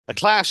A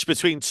clash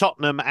between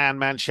Tottenham and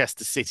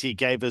Manchester City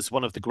gave us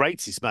one of the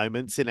greatest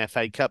moments in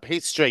FA Cup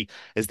history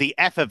as the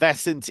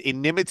effervescent,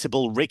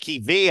 inimitable Ricky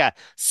Villa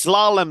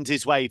slalomed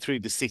his way through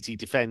the City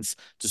defence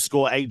to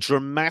score a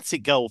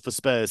dramatic goal for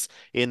Spurs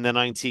in the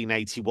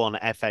 1981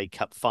 FA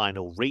Cup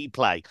final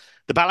replay.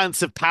 The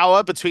balance of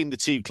power between the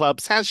two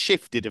clubs has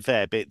shifted a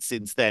fair bit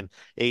since then,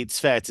 it's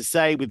fair to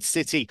say, with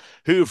City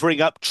hoovering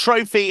up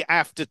trophy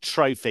after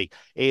trophy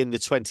in the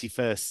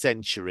 21st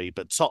century.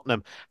 But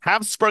Tottenham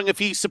have sprung a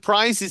few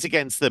surprises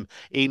against them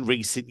in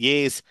recent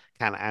years.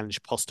 Can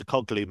Ange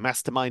Postecoglou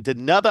mastermind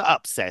another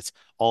upset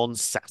on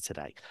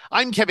Saturday?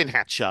 I'm Kevin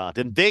Hatchard,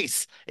 and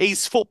this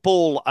is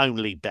Football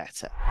Only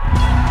Bettor.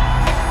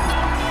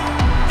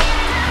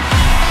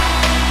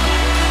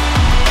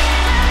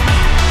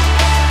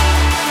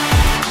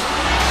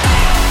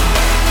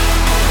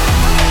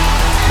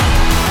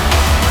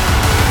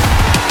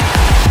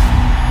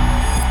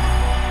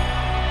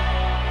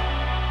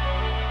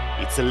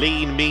 It's a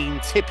lean, mean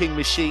tipping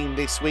machine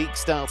this week,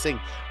 starting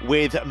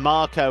with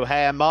Mark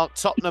O'Hare. Mark,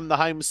 Tottenham, the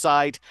home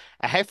side,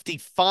 a hefty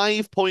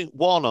 5.1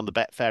 on the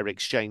Betfair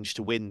exchange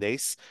to win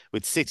this,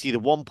 with City the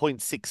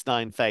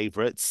 1.69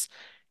 favourites.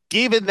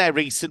 Given their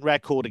recent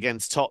record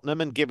against Tottenham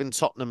and given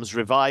Tottenham's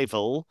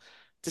revival,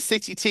 does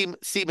City team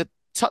seem a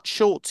touch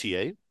short to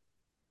you?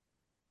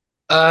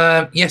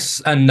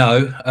 Yes and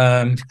no.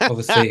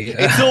 Obviously,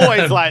 It's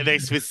always like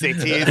this with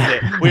City, isn't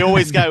it? We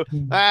always go,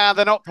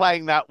 they're not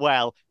playing that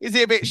well. Is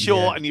it a bit yeah.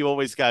 short? And you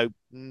always go,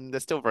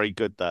 they're still very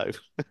good, though.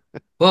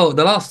 Well,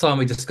 the last time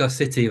we discussed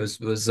City was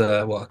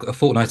what, a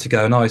fortnight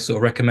ago, and I sort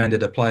of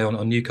recommended a play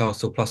on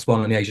Newcastle +1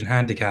 on the Asian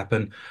handicap,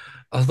 and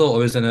I thought I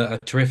was in a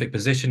terrific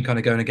position, kind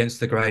of going against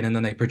the grain, and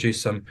then they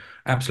produced some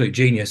absolute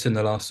genius in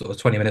the last sort of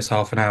 20 minutes,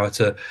 half an hour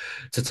to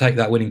take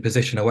that winning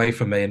position away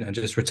from me and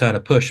just return a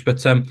push.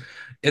 But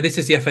yeah, this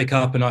is the FA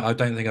Cup, and I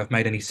don't think I've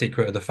made any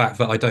secret of the fact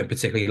that I don't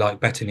particularly like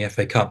betting the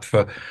FA Cup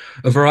for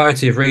a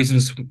variety of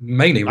reasons,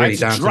 mainly I had really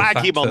to down to the drag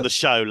him fact on that the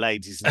show,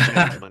 ladies and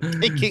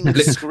gentlemen, kicking and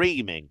Li-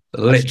 screaming.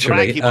 I had to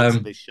drag literally. him onto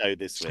this show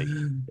this week.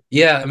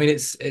 Yeah, I mean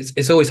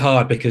it's always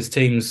hard because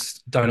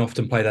teams don't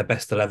often play their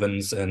best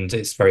 11s, and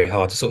it's very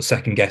hard to sort of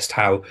second guess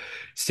how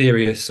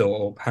serious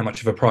or how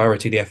much of a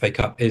priority the FA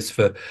Cup is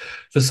for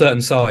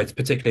certain sides,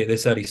 particularly at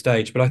this early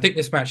stage. But I think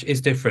this match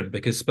is different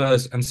because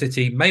Spurs and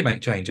City may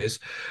make changes,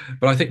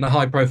 but I think the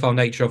high profile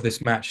nature of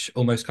this match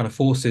almost kind of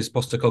forces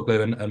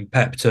Postecoglou and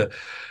Pep to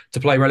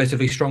play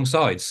relatively strong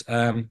sides.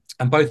 And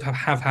both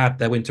have had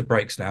their winter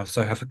breaks now,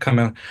 so have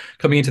coming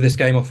into this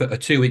game off a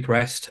 2 week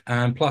rest,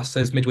 and plus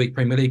there's midweek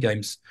Premier League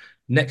games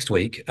next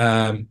week.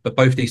 But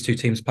both these two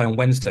teams play on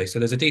Wednesday, so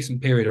there's a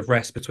decent period of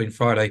rest between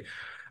Friday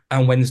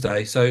and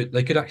Wednesday. So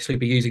they could actually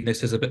be using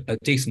this as a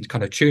decent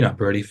kind of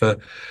tune-up, really, for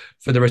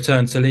the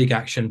return to league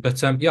action.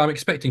 But yeah, I'm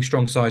expecting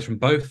strong sides from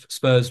both.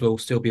 Spurs will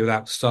still be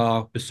without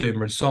Sarr,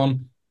 Bissouma, and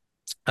Son.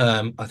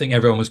 I think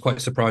everyone was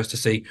quite surprised to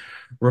see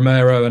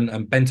Romero and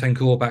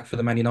Bentancur back for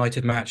the Man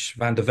United match.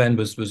 Van der Ven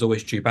was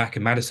always due back,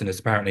 and Maddison is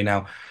apparently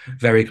now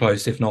very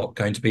close, if not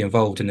going to be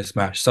involved in this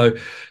match. So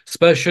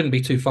Spurs shouldn't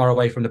be too far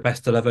away from the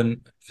best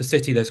 11. For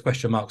City, there's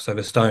question marks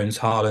over Stones,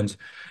 Haaland,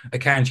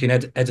 Akanji,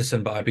 and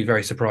Edison, but I'd be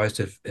very surprised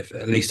if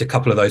at least a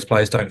couple of those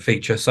players don't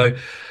feature. So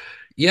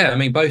yeah, I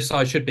mean, both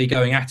sides should be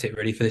going at it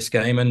really for this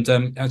game. And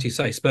as you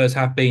say, Spurs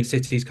have been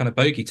City's kind of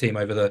bogey team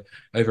over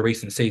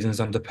recent seasons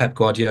under Pep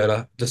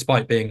Guardiola,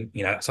 despite being,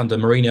 that's under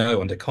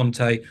Mourinho, under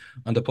Conte,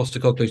 under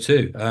Postecoglou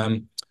too.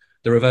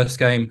 The reverse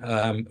game,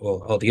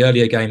 or the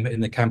earlier game in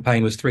the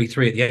campaign was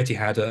 3-3 at the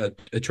Etihad,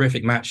 a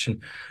terrific match,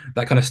 and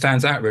that kind of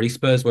stands out really.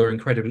 Spurs were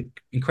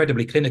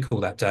incredibly clinical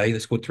that day. They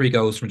scored 3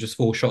 goals from just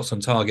 4 shots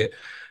on target,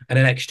 and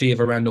an XG of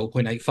around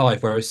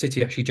 0.85, whereas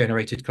City actually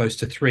generated close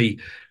to 3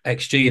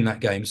 XG in that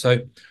game. So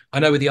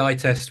I know with the eye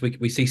test,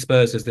 we see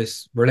Spurs as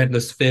this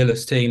relentless,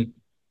 fearless team,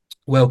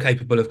 well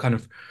capable of kind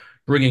of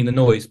bringing the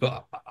noise.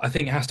 But I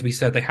think it has to be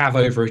said they have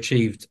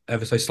overachieved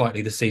ever so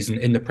slightly this season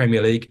in the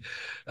Premier League.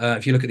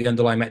 If you look at the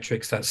underlying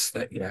metrics, that's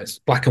it's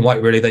black and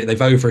white really. They've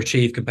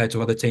overachieved compared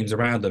to other teams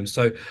around them.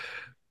 So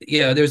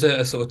yeah, there's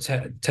a sort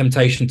of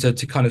temptation to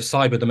kind of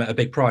side with them at a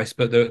big price,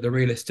 but the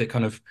realistic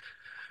kind of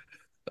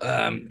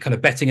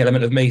betting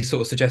element of me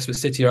sort of suggests that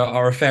City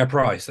are a fair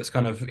price. That's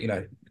kind of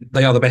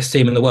they are the best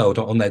team in the world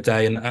on their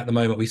day, and at the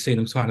moment we've seen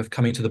them kind of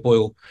coming to the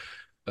boil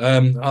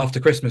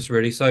after Christmas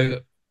really. So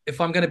if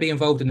I'm going to be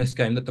involved in this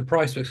game, that the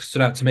price that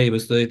stood out to me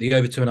was the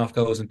over 2.5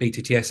 goals and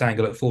BTTS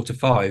angle at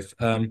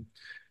 4-5.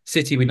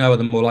 City, we know, are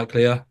the more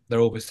likelier. They're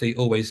obviously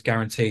always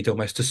guaranteed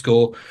almost to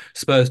score.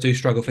 Spurs do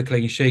struggle for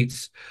clean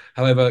sheets.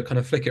 However, kind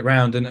of flick it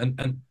round,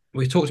 and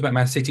we talked about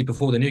Man City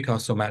before the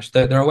Newcastle match.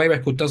 Their away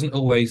record doesn't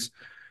always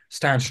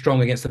stand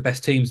strong against the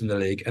best teams in the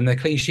league, and their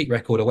clean sheet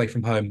record away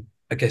from home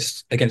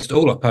against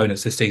all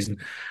opponents this season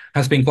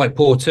has been quite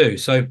poor too.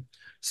 So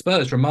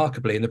Spurs,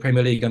 remarkably, in the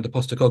Premier League under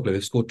Postecoglou,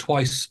 have scored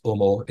twice or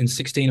more in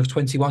 16 of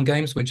 21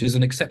 games, which is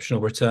an exceptional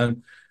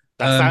return.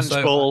 That's Ange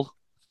So Ball.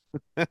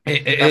 it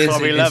That's why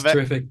is we it is love it.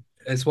 terrific.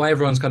 it's why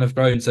everyone's kind of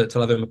grown to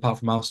love him apart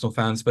from Arsenal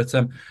fans. But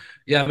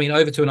yeah, I mean,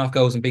 over 2.5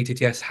 goals, and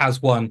BTTS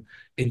has won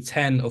in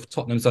 10 of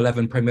Tottenham's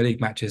 11 Premier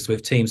League matches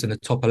with teams in the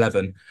top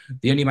 11.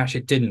 The only match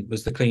it didn't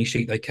was the clean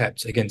sheet they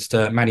kept against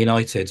Man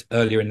United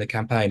earlier in the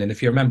campaign. And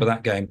if you remember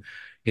that game,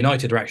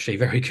 United are actually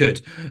very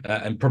good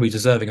and probably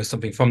deserving of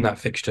something from that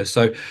fixture.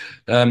 So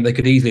they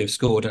could easily have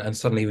scored, and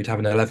suddenly we'd have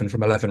an 11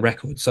 from 11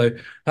 record. So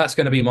that's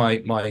going to be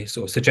my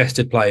sort of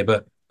suggested play.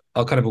 But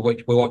I'll kind of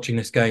we're watching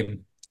this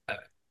game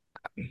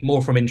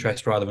more from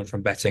interest rather than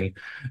from betting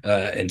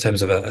in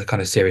terms of a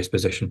kind of serious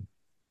position.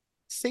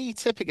 See,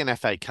 tipping an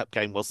FA Cup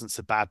game wasn't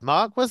so bad,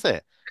 Mark, was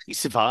it? You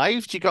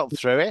survived. You got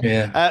through it.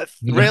 Yeah.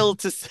 Thrilled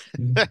to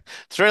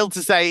thrilled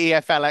to say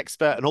EFL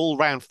expert and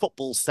all-round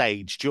football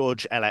sage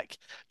George Elek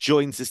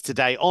joins us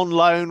today on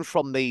loan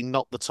from the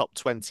Not the Top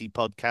 20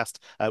 podcast,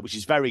 which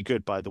is very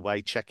good, by the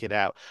way. Check it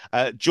out.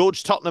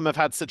 George, Tottenham have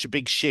had such a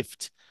big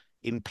shift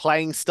in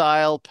playing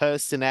style,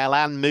 personnel,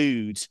 and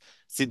mood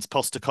since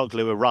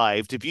Postecoglou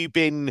arrived. Have you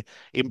been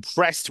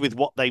impressed with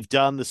what they've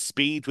done, the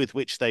speed with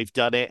which they've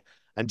done it?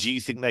 And do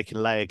you think they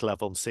can lay a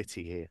glove on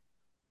City here?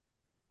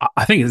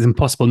 I think it's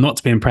impossible not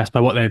to be impressed by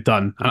what they've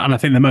done. And I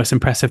think the most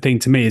impressive thing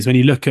to me is when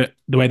you look at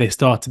the way they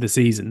started the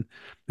season,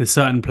 there's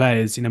certain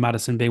players,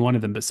 Madison being one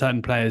of them, but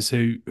certain players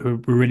who were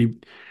really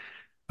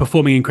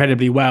performing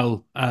incredibly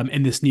well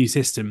in this new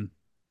system.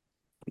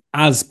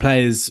 As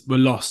players were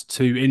lost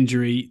to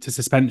injury, to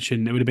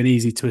suspension, it would have been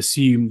easy to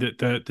assume that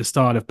the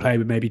style of play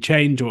would maybe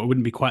change or it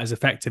wouldn't be quite as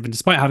effective. And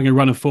despite having a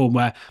run of form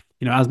where,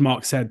 as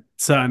Mark said,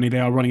 certainly they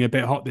are running a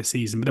bit hot this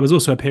season, but there was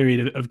also a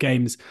period of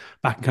games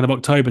back in kind of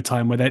October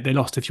time where they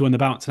lost a few on the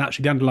bounce, and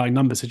actually the underlying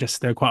numbers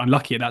suggest they were quite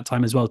unlucky at that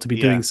time as well to be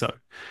Yeah. doing so.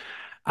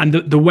 And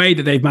the way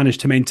that they've managed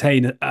to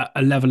maintain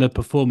a level of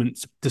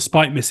performance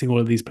despite missing all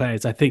of these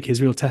players, I think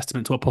is real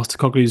testament to what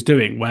Postecoglou is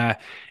doing, where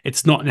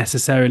it's not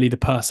necessarily the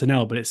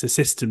personnel, but it's a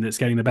system that's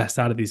getting the best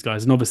out of these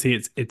guys. And obviously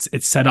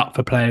it's set up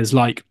for players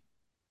like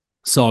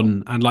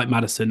Son and like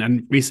Madison,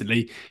 and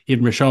recently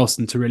even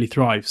Richarlison to really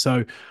thrive.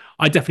 So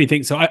I definitely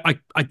think so.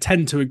 I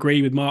tend to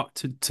agree with Mark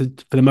to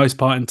for the most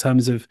part in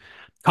terms of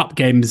cup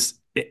games.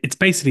 It's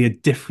basically a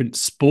different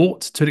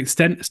sport to an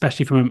extent,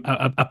 especially from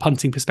a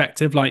punting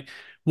perspective. Like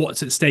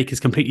what's at stake is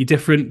completely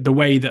different. The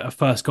way that a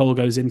first goal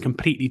goes in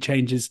completely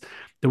changes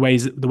the way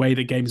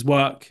that games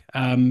work.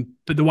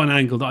 But the one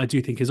angle that I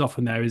do think is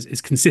often there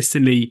is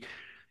consistently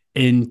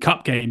in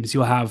cup games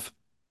you'll have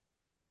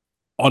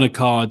on a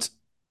card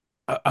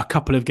a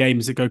couple of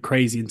games that go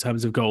crazy in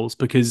terms of goals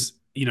because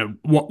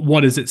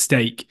what is at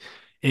stake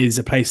is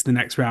a place in the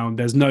next round.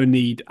 There's no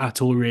need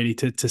at all really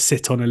to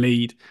sit on a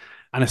lead,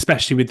 and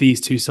especially with these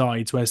two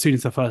sides, where as soon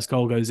as the first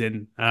goal goes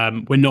in,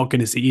 we're not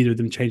going to see either of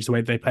them change the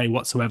way they play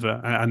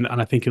whatsoever, and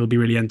I think it'll be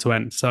really end to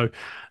end. So,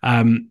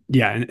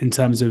 yeah, in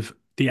terms of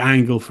the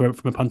angle from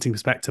a punting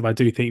perspective, I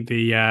do think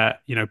the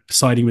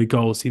siding with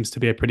goals seems to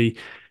be a pretty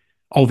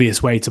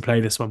obvious way to play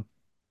this one.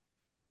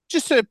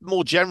 Just a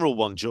more general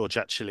one, George,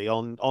 actually,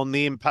 on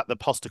the impact that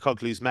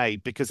Postecoglou's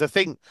made, because I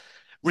think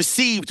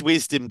received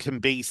wisdom can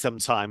be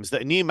sometimes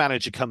that a new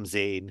manager comes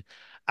in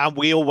and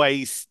we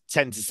always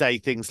tend to say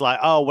things like,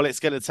 oh, well, it's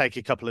going to take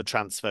a couple of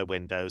transfer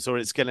windows or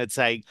it's going to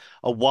take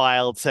a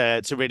while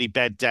to really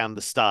bed down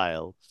the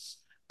style.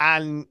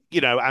 And,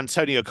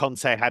 Antonio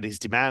Conte had his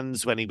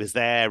demands when he was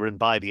there. And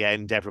by the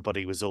end,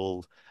 everybody was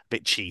all a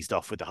bit cheesed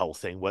off with the whole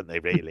thing, weren't they,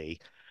 really?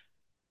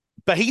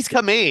 But he's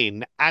come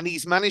in and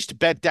he's managed to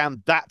bed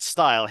down that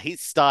style,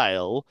 his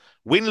style,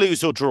 win,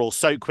 lose, or draw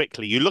so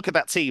quickly. You look at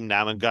that team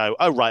now and go,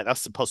 oh, right,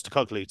 that's the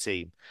Postecoglou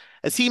team.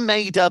 Has he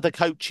made other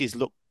coaches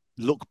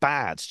look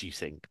bad, do you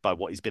think, by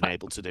what he's been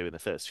able to do in the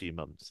first few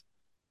months?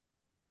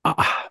 Uh,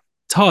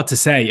 it's hard to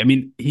say. I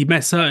mean,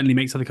 certainly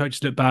makes other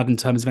coaches look bad in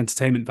terms of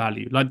entertainment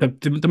value. Like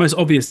the most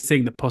obvious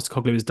thing that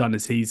Postecoglou has done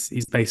is he's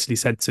basically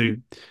said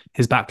to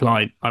his back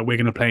line, like we're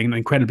going to play an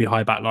incredibly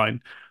high back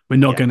line. We're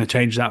not Yeah. going to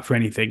change that for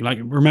anything. Like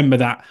remember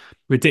that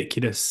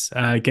ridiculous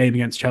game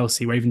against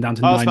Chelsea, where even down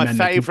to Oh, it's nine my men,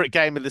 favourite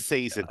game of the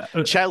season.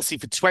 uh, Chelsea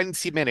for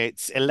 20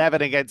 minutes,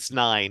 11 against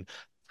 9,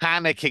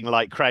 panicking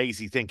like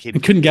crazy, thinking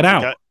couldn't get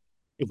out.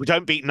 If we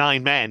don't beat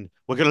 9 men,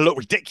 we're going to look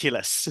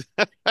ridiculous.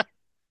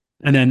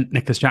 And then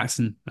Nicholas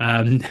Jackson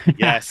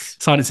Yes.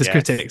 silences Yes.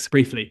 critics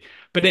briefly.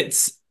 But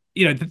it's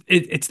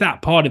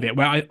that part of it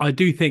where I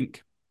do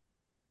think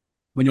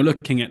when you're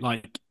looking at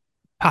like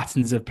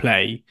patterns of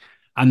play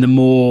and the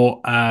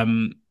more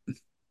kind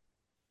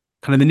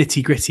of the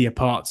nitty grittier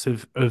parts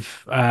of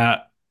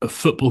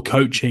football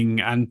coaching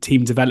and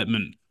team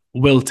development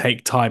will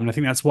take time. And I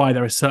think that's why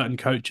there are certain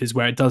coaches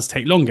where it does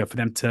take longer for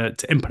them to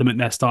implement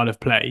their style of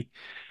play.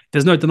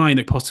 There's no denying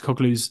that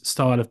Postecoglou's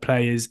style of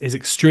play is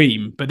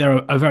extreme, but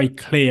there are very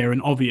clear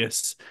and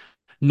obvious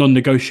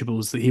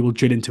non-negotiables that he will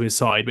drill into his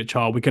side, which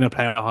are we're going to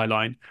play at a high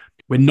line.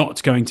 We're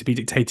not going to be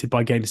dictated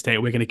by game state.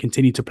 We're going to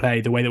continue to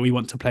play the way that we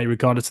want to play,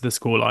 regardless of the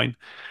scoreline.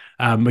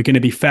 We're going to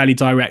be fairly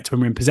direct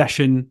when we're in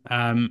possession.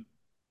 And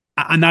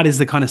that is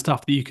the kind of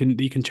stuff that you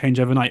can change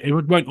overnight. It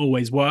won't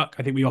always work.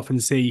 I think we often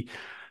see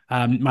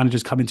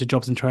managers come into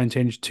jobs and try and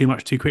change too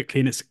much too quickly,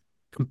 and it's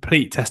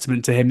complete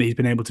testament to him that he's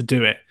been able to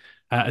do it.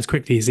 as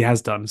quickly as he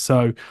has done.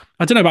 So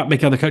I don't know about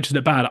making other coaches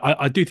look bad.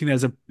 I do think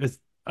there's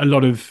a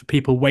lot of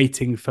people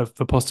waiting for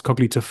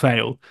Postecoglou to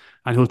fail,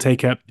 and he'll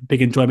take a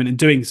big enjoyment in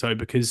doing so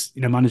because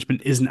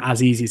management isn't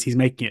as easy as he's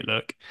making it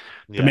look.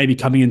 But Yeah. maybe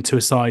coming into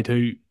a side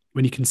who,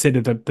 when you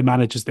consider the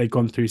managers they've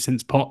gone through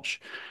since Poch,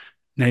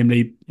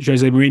 namely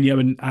Jose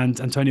Mourinho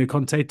and Antonio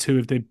Conte, two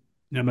of the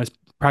most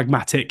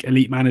pragmatic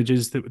elite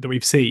managers that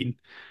we've seen,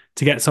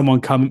 to get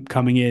someone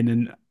coming in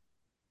and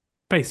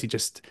basically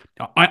just,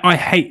 I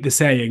hate the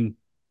saying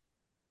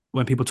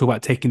when people talk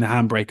about taking the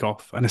handbrake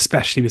off, and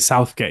especially with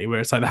Southgate,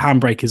 where it's like the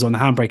handbrake is on, the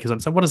handbrake is on.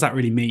 So what does that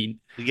really mean?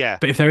 Yeah.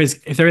 But if there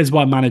is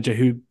one manager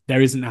who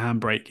there isn't a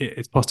handbrake,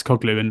 it's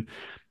Postecoglou. And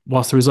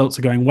whilst the results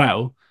are going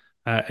well,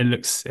 it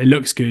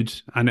looks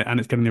good, and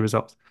it's getting the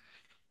results.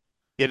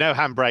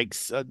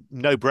 Handbrakes,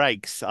 no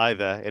brakes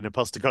either in a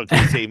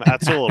Postecoglou team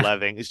at all. I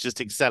think it's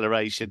just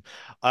acceleration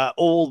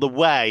all the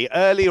way.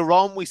 Earlier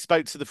on, we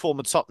spoke to the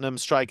former Tottenham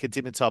striker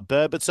Dimitar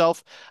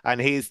Berbatov, and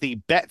here's the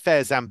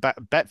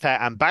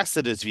Betfair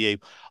ambassador's view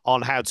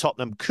on how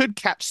Tottenham could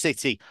catch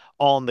City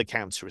on the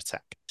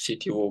counter-attack.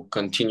 City will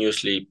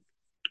continuously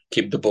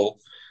keep the ball,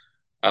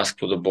 ask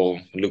for the ball,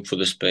 look for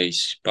the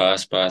space,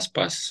 pass, pass,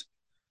 pass.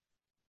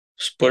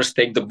 Spurs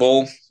take the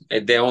ball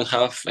at their own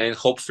half, and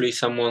hopefully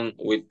someone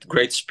with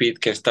great speed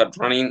can start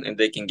running and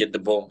they can get the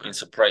ball and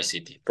surprise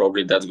City.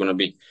 Probably that's going to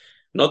be.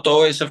 Not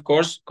always, of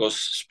course, because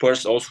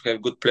Spurs also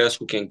have good players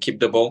who can keep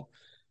the ball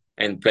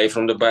and play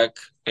from the back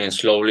and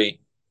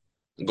slowly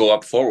go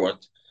up forward.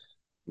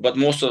 But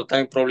most of the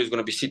time, probably it's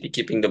going to be City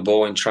keeping the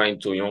ball and trying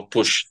to,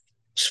 push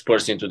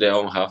Spurs into their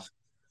own half.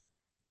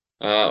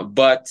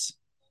 But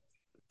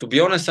to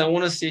be honest, I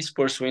want to see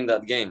Spurs win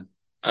that game.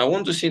 I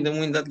want to see them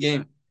win that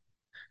game.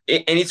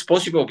 And it's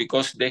possible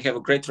because they have a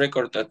great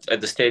record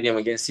at the stadium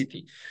against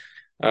City.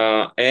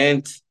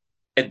 And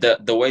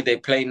at the way they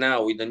play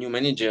now with the new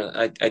manager,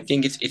 I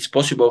think it's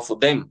possible for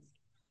them,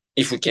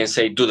 if we can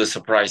say, do the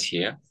surprise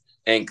here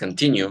and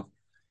continue,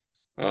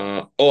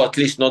 or at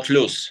least not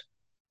lose.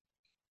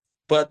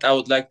 But I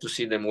would like to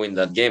see them win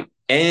that game.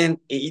 And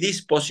it is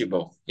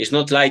possible. It's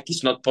not like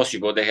it's not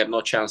possible. They have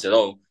no chance at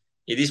all.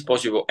 It is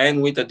possible.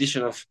 And with the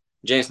addition of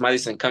James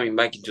Maddison coming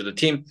back into the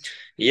team,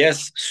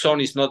 yes,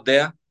 Son is not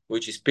there,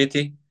 which is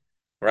pity,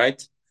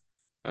 right?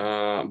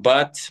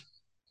 But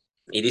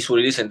it is what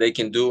it is, and they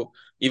can do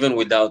even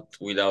without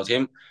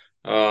him.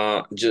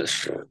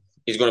 Just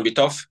it's going to be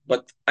tough,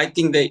 but I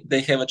think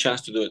they have a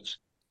chance to do it.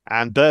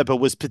 And Berber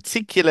was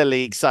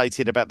particularly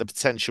excited about the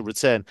potential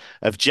return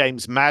of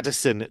James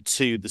Maddison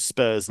to the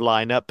Spurs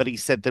lineup, but he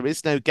said there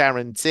is no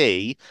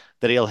guarantee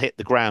that he'll hit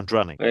the ground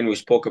running. And we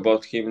spoke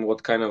about him,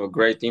 what kind of a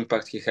great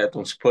impact he had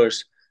on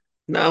Spurs.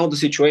 Now the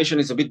situation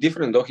is a bit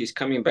different, though. He's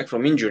coming back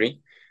from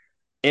injury.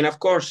 And of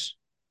course,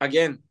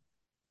 again,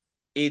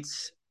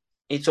 it's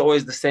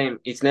always the same.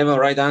 It's never a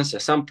right answer.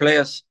 Some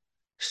players,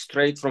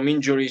 straight from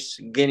injuries,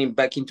 getting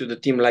back into the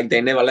team like they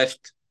never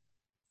left.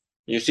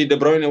 You see De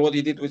Bruyne, what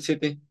he did with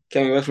City,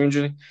 coming back from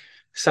injury.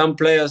 Some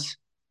players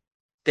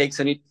takes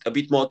a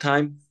bit more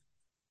time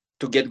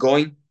to get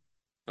going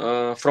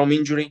from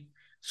injury.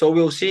 So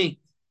we'll see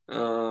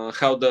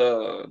how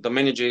the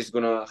manager is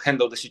going to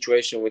handle the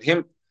situation with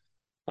him.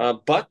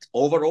 But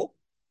overall,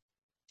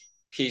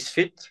 he's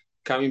fit.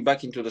 Coming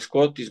back into the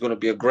squad is going to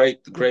be a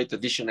great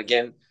addition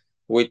again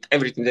with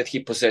everything that he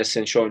possesses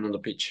and showing on the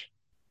pitch.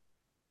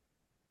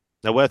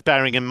 Now, worth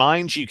bearing in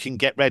mind, you can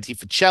get ready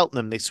for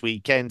Cheltenham this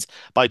weekend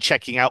by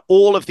checking out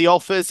all of the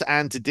offers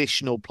and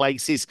additional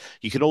places.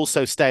 You can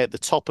also stay at the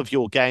top of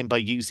your game by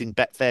using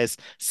Betfair's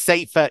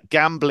safer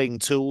gambling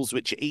tools,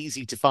 which are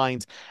easy to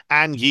find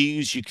and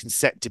use. You can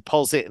set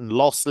deposit and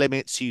loss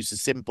limits, use a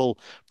simple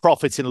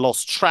profit and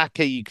loss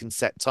tracker. You can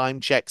set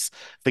time checks.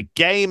 For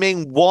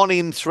gaming, 1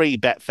 in 3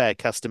 Betfair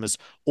customers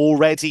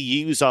already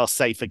use our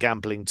safer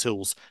gambling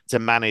tools to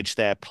manage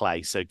their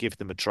play. So give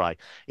them a try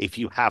if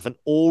you haven't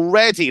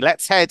already.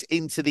 Let's head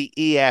into the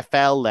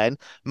EFL then.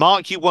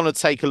 Mark, you want to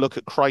take a look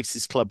at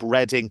Crisis Club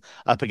Reading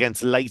up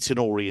against Leyton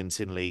Orient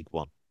in League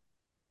One?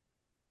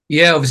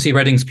 Yeah, obviously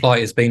Reading's plight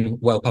has been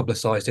well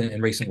publicised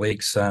in recent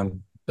weeks, but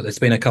there's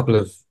been a couple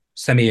of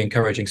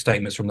semi-encouraging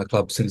statements from the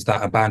club since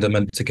that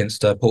abandonment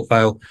against Port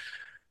Vale.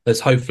 There's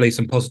hopefully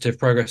some positive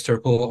progress to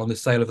report on the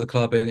sale of the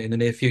club in the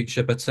near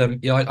future. But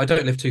I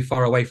don't live too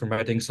far away from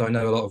Reading, so I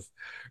know a lot of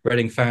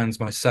Reading fans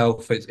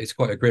myself. It's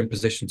quite a grim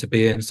position to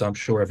be in, so I'm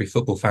sure every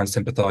football fan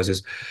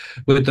sympathises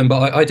with them.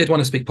 But I did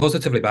want to speak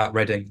positively about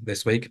Reading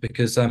this week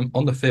because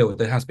on the field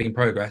there has been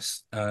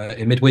progress.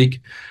 In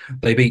midweek,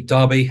 they beat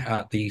Derby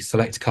at the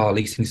Select Car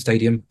Leasing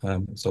Stadium.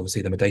 It's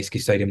obviously the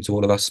Medeski Stadium to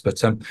all of us,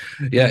 but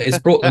it's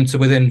brought them to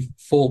within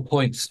 4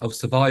 points of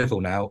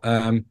survival now.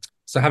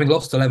 So having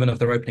lost 11 of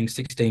their opening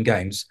 16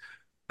 games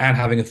and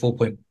having a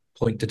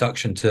 4-point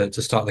deduction to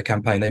start the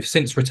campaign, they've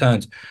since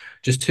returned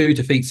just 2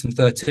 defeats in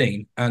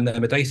 13, and their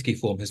Medeski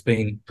form has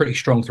been pretty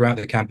strong throughout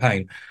the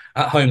campaign.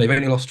 At home, they've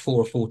only lost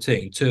 4 of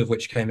 14, 2 of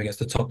which came against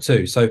the top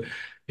 2. So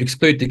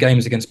exclude the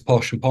games against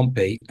Posh and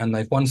Pompey, and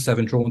they've won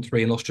 7, drawn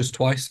 3, and lost just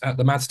twice at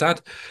the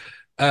Madstad.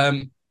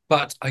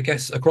 But I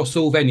guess across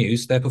all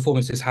venues, their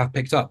performances have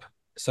picked up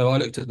So I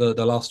looked at the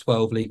last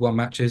 12 League One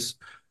matches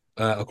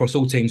across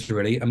all teams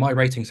really, and my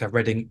ratings have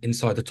Reading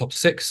inside the top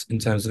six in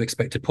terms of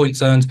expected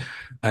points earned,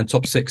 and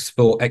top six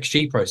for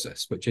XG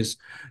process, which is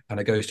and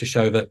it goes to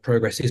show that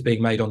progress is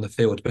being made on the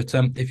field. But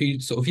if you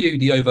sort of view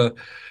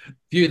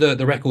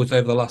the records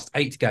over the last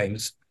 8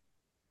 games,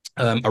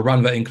 a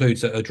run that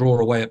includes a draw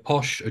away at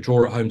Posh, a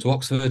draw at home to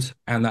Oxford,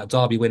 and that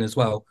Derby win as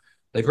well.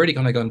 They've really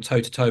kind of gone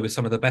toe to toe with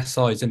some of the best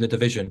sides in the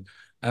division.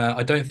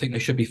 I don't think they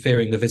should be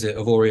fearing the visit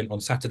of Orient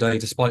on Saturday,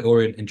 despite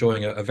Orient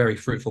enjoying a very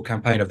fruitful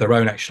campaign of their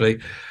own, actually.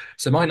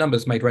 So my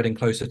numbers made Reading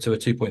closer to a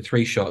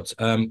 2.3 shot.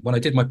 When I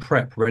did my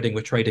prep, Reading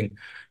were trading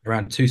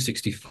around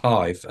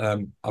 265.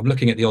 I'm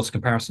looking at the odds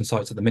comparison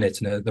sites at the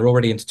minute, and they're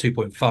already into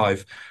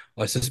 2.5.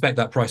 I suspect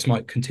that price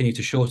might continue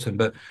to shorten,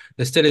 but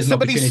there still is an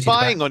Somebody opportunity to back.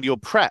 spying on your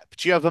prep.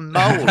 Do you have a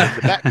mole in the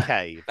bet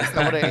cave? Is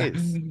that what it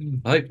is?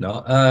 I hope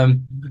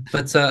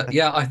not.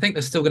 Yeah, I think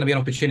there's still going to be an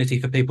opportunity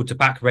for people to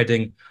back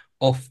Reading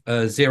off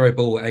a zero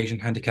ball Asian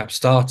handicap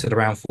start at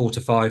around 4 to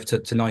 5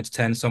 to 9 to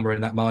 10, somewhere in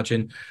that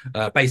margin.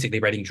 Basically,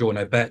 Reading draw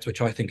no bet,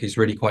 which I think is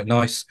really quite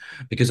nice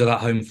because of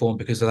that home form,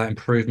 because of that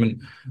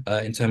improvement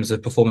in terms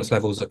of performance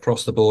levels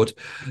across the board.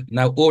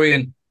 Now,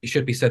 Orient, it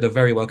should be said, are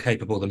very well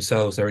capable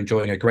themselves. They're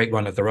enjoying a great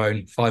run of their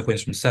own. 5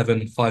 wins from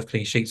 7, 5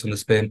 clean sheets on the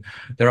spin.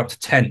 They're up to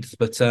 10th,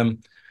 but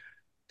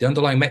the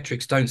underlying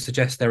metrics don't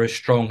suggest they're as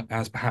strong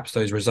as perhaps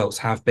those results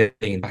have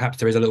been. Perhaps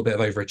there is a little bit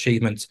of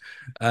overachievement.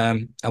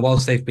 And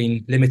whilst they've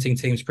been limiting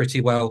teams pretty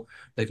well,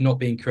 they've not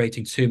been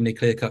creating too many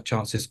clear-cut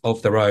chances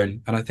of their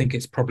own. And I think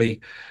it's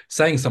probably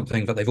saying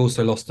something that they've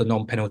also lost the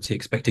non-penalty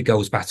expected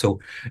goals battle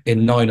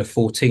in 9 of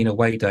 14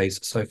 away days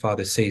so far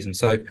this season.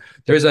 So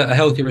there is a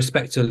healthy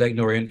respect to Leyton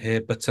Orient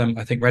here, but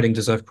I think Reading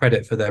deserve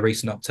credit for their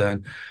recent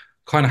upturn.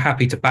 Kind of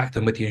happy to back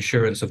them with the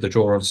insurance of the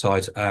draw on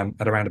side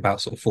at around about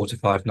sort of 4 to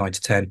 5, 9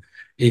 to 10.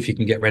 If you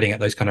can get Reading at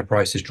those kind of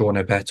prices, draw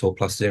no bet or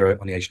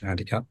 +0 on the Asian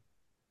handicap.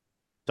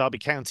 Derby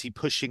County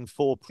pushing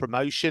for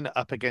promotion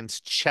up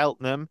against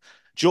Cheltenham.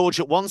 George,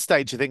 at one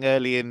stage, I think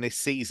early in this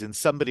season,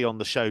 somebody on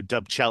the show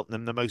dubbed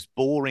Cheltenham the most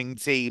boring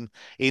team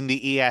in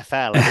the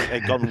EFL. I think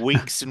they've gone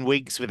weeks and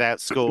weeks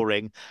without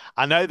scoring.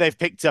 I know they've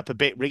picked up a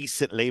bit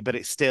recently, but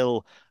it's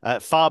still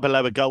far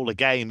below a goal a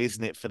game,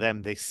 isn't it, for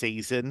them this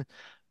season?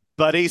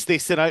 But is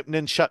this an open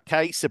and shut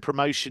case, a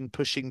promotion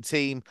pushing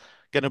team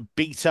going to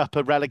beat up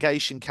a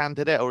relegation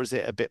candidate, or is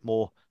it a bit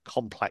more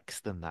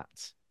complex than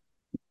that?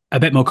 A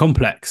bit more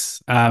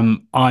complex.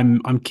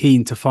 I'm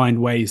keen to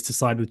find ways to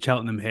side with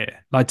Cheltenham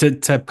here. Like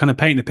to kind of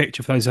paint the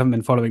picture for those who haven't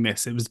been following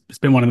this, it's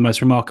been one of the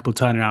most remarkable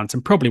turnarounds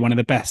and probably one of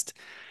the best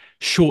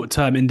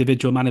short-term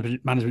individual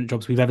management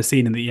jobs we've ever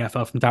seen in the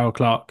EFL from Darrell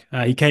Clarke.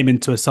 He came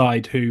into a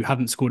side who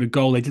hadn't scored a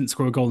goal. They didn't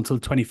score a goal until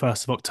the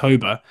 21st of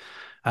October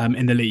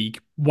in the league.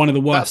 One of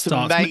the worst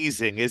That's starts.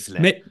 amazing,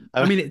 isn't it?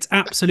 I mean, it's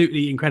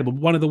absolutely incredible.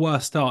 One of the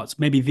worst starts,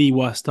 maybe the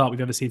worst start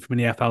we've ever seen from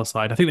an EFL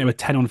side. I think they were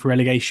 10 on for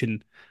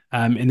relegation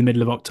in the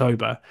middle of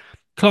October.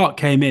 Clark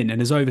came in and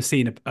has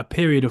overseen a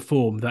period of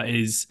form that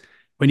is,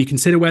 when you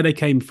consider where they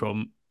came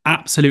from,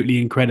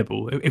 absolutely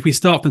incredible. If we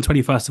start from the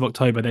 21st of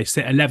October, they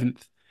sit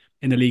 11th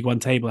in the League One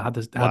table. Had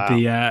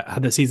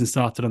the season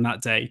started on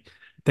that day.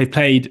 They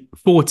played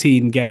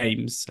 14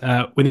 games.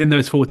 Within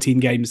those 14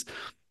 games,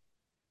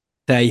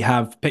 they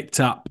have picked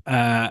up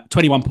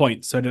 21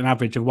 points, so at an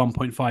average of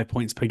 1.5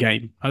 points per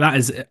game. That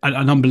is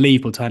an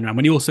unbelievable turnaround.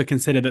 When you also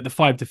consider that the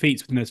 5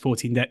 defeats within those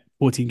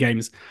 14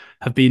 games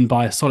have been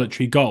by a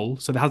solitary goal,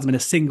 so there hasn't been a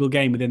single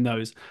game within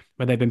those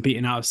where they've been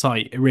beaten out of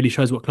sight. It really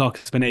shows what Clark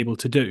has been able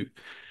to do.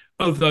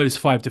 Of those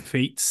 5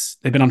 defeats,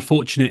 they've been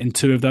unfortunate in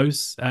 2 of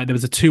those. There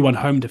was a 2-1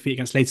 home defeat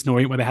against Leyton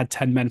Orient where they had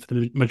 10 men for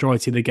the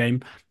majority of the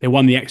game. They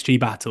won the XG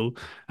battle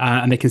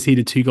and they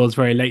conceded 2 goals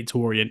very late to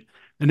Orient.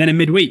 And then in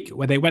midweek,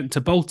 where they went to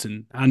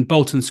Bolton, and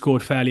Bolton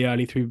scored fairly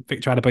early through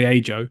Victor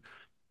Adebayo.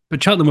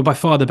 But Cheltenham were by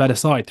far the better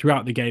side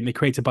throughout the game. They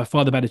created by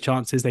far the better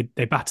chances. They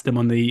battered them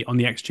on the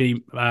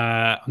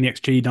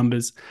XG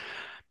numbers,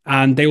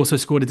 and they also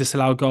scored a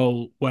disallowed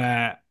goal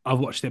where I've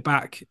watched it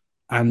back.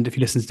 And if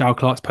you listen to Darrell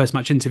Clarke's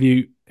post-match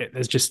interview,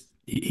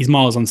 he's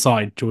miles on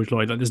side, George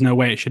Lloyd. Like, there's no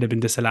way it should have been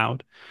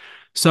disallowed.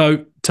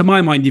 So to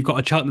my mind, you've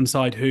got a Cheltenham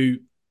side who,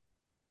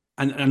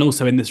 and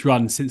also in this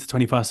run since the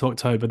 21st of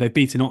October, they've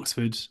beaten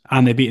Oxford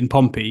and they've beaten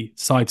Pompey,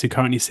 sides who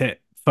currently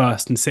sit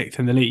 1st and 6th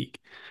in the league.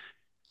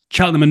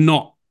 Cheltenham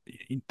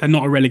they're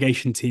not a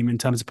relegation team in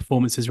terms of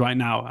performances right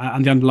now,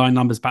 and the underlying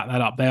numbers back that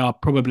up. They are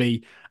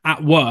probably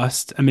at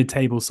worst a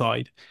mid-table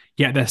side,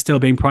 yet they're still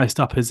being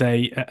priced up as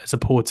a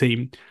poor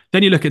team.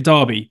 Then you look at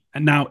Derby,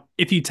 and now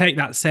if you take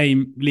that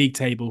same league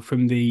table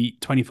from the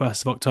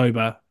 21st of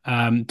October,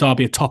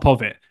 Derby are top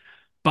of it.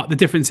 But the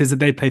difference is that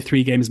they play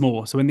 3 games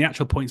more. So in the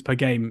actual points per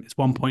game, it's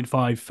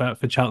 1.5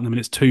 for Cheltenham and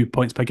it's 2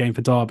 points per game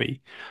for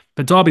Derby.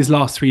 But Derby's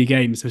last 3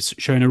 games have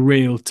shown a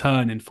real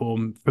turn in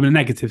form from a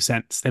negative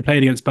sense. They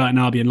played against Burton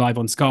Albion live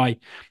on Sky.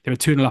 They were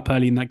 2-0 up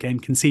early in that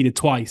game, conceded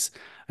twice,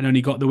 and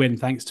only got the win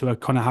thanks to a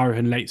Conor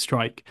Harrahan late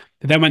strike.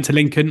 They then went to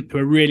Lincoln, who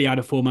were really out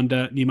of form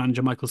under new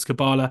manager Michael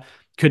Scabala,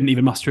 couldn't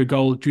even muster a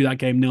goal, drew that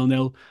game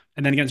 0-0.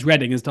 And then against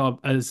Reading, as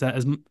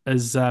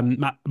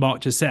Mark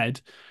just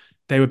said,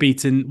 they were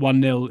beaten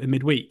 1-0 in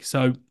midweek.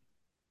 So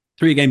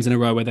 3 games in a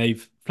row where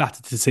they've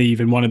flattered to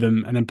deceive in one of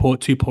them and then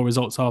two poor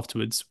results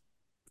afterwards.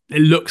 It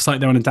looks like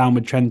they're on a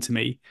downward trend to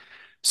me.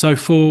 So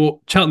for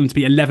Cheltenham to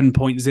be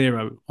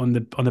 11.0 on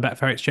the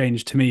Betfair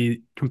exchange, to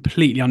me,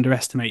 completely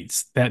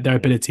underestimates their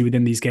ability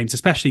within these games,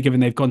 especially given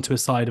they've gone to a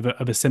side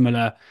of a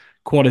similar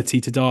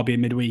quality to Derby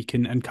in midweek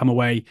and come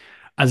away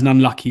as an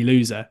unlucky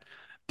loser.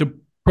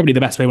 Probably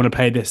the best way I want to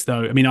play this,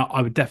 though. I mean, I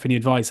would definitely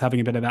advise having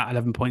a bit of that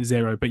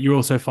 11.0, but you're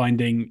also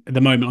finding at the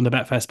moment on the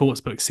Betfair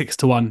Sportsbook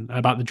 6-1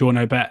 about the draw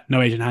no bet,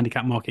 no Asian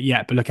handicap market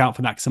yet, but look out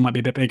for that because it might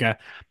be a bit bigger.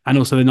 And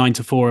also the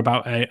 9-4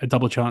 about a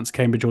double chance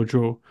Cambridge or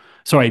draw.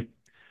 Sorry,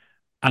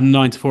 and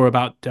 9-4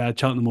 about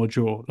Cheltenham or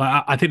draw.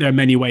 Like I think there are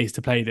many ways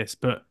to play this,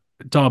 but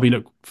Derby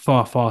look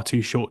far, far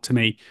too short to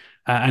me.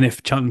 And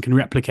if Cheltenham can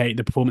replicate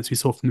the performance we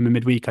saw from them in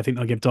midweek, I think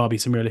they'll give Derby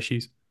some real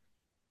issues.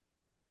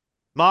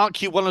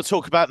 Mark, you want to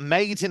talk about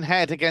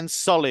Maidenhead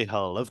against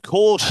Solihull? Of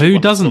course, you Who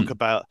want to doesn't? talk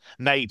about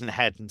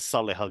Maidenhead and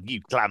Solihull. You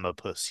glamour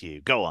puss,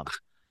 you. Go on.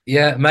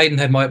 Yeah,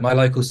 Maidenhead, my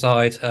local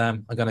side, are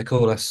going to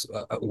call us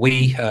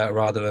we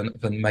rather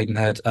than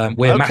Maidenhead.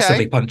 We're Okay.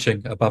 massively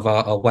punching above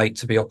our weight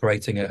to be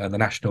operating at the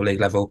National League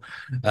level.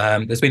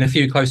 There's been a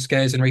few close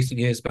scares in recent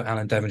years, but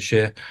Alan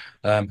Devonshire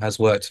has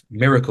worked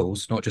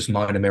miracles, not just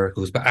minor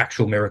miracles, but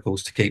actual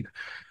miracles to keep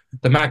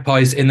the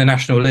Magpies in the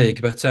National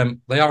League, but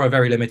they are a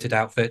very limited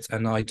outfit,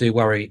 and I do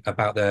worry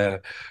about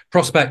their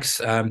prospects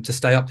to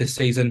stay up this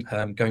season,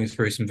 going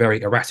through some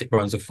very erratic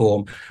runs of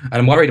form. And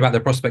I'm worried about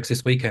their prospects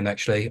this weekend,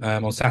 actually.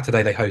 On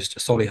Saturday, they host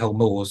Solihull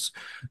Moors.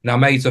 Now,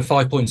 Maids are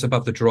 5 points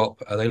above the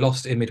drop. They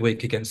lost in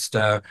midweek against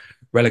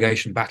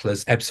relegation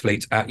battlers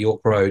Ebbsfleet at York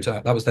Road.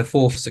 That was their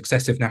fourth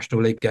successive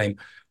National League game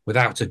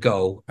without a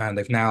goal, and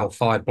they've now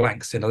fired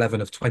blanks in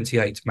 11 of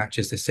 28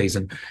 matches this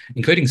season,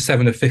 including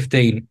 7 of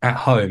 15 at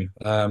home.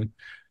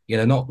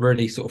 Not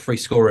really sort of free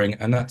scoring,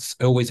 and that's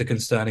always a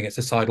concern against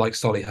a side like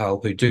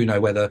Solihull, who do know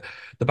where the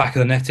back of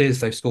the net is.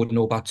 They've scored in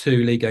all but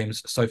 2 league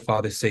games so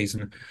far this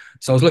season.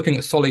 So I was looking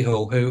at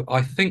Solihull, who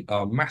I think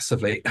are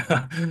massively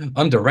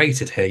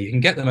underrated here. You can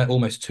get them at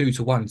almost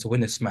 2-1 to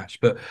win this match,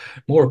 but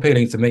more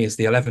appealing to me is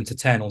the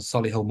 11-10 on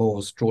Solihull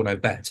Moors draw no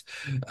bet.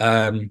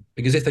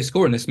 Because if they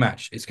score in this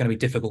match, it's going to be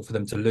difficult for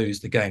them to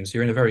lose the game. So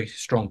you're in a very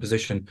strong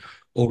position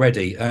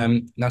already.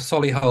 Now,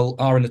 Solihull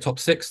are in the top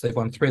 6. They've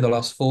won 3 of the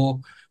last 4.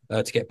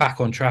 To get back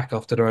on track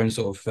after their own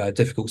sort of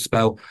difficult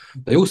spell.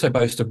 They also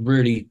boast a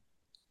really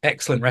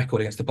excellent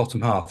record against the bottom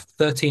half.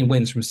 13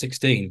 wins from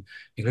 16,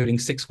 including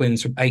 6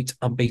 wins from 8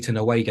 unbeaten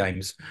away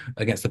games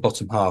against the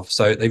bottom half.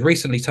 So they've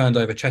recently turned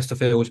over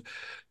Chesterfield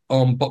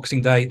on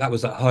Boxing Day. That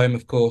was at home,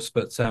 of course,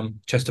 but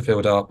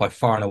Chesterfield are by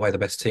far and away the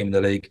best team in the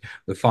league,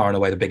 with far and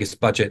away the biggest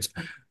budget.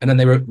 And then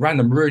they ran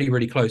them really,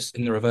 really close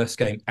in the reverse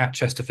game at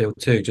Chesterfield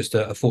too, just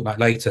a fortnight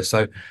later.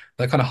 So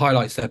that kind of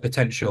highlights their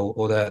potential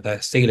or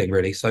their ceiling,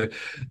 really. So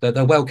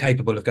they're well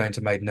capable of going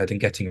to Maidenhead and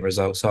getting a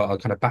result. So I'll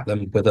kind of back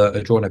them with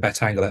a draw no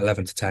bet angle at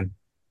 11-10.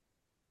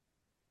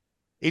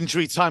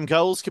 Injury time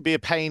goals could be a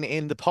pain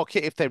in the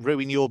pocket if they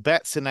ruin your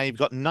bets. And now you've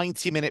got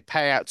 90-minute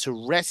payout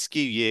to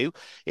rescue you.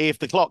 If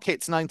the clock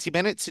hits 90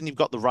 minutes and you've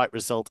got the right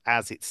result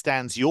as it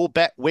stands, your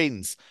bet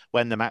wins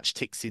when the match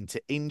ticks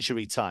into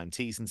injury time.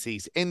 T's and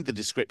C's in the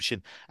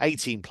description.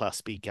 18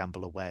 plus,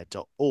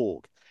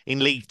 begambleaware.org. In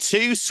League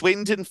Two,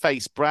 Swindon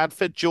face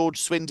Bradford.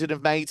 George Swindon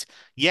have made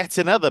yet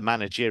another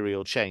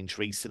managerial change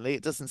recently.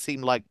 It doesn't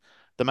seem like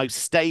the most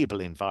stable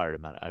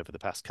environment over the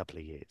past couple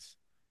of years.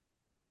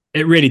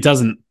 It really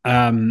doesn't.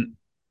 As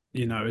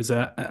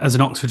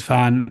an Oxford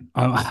fan,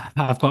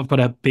 I've got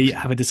to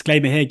have a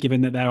disclaimer here,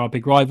 given that there are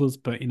big rivals.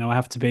 But I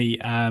have to be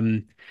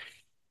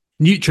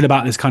neutral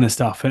about this kind of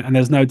stuff. And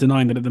there's no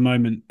denying that at the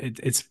moment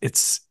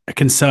it's a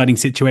concerning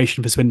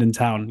situation for Swindon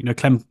Town.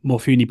 Clem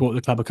Morfuni bought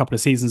the club a couple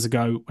of seasons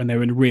ago when they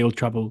were in real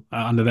trouble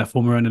under their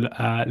former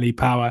owner Lee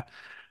Power,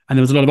 and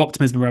there was a lot of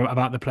optimism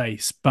about the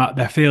place. But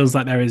there feels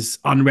like there is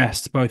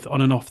unrest both on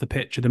and off the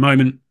pitch at the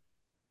moment.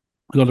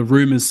 A lot of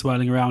rumours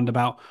swirling around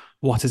about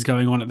what is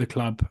going on at the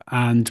club.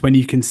 And when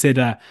you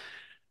consider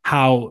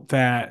how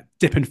their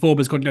dip in form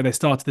has gone, they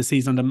started the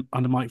season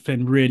under Mike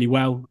Flynn really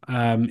well.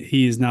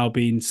 He has now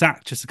been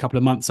sacked just a couple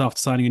of months after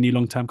signing a new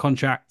long-term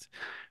contract.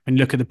 When you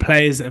look at the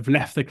players that have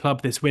left the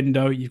club this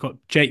window, you've got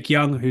Jake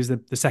Young, who's the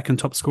second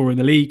top scorer in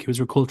the league, who was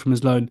recalled from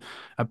his loan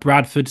at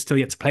Bradford, still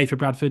yet to play for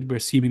Bradford. We're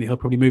assuming that he'll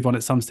probably move on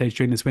at some stage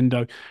during this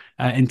window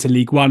into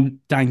League One.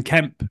 Dan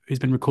Kemp, who's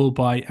been recalled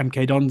by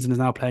MK Dons and is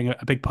now playing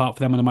a big part for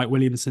them under Mike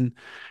Williamson.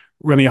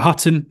 Romeo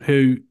Hutton,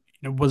 who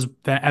was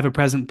their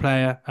ever-present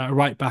player,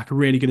 right back, a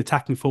really good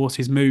attacking force.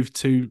 He's moved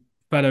to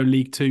fellow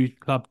League Two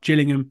club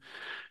Gillingham.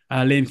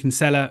 Liam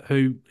Kinsella,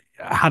 who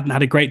hadn't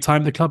had a great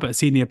time at the club, but a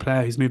senior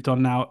player who's moved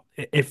on now.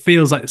 It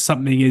feels like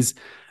something is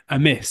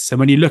amiss. And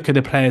when you look at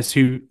the players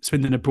who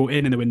Swindon have brought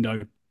in the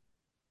window,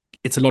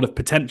 it's a lot of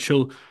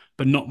potential,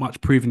 but not much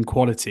proven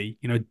quality.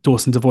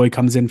 Dawson Devoy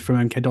comes in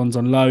from MK Dons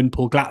on loan.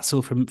 Paul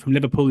Glatzel from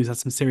Liverpool, who's had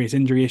some serious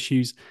injury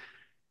issues.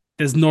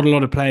 There's not a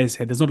lot of players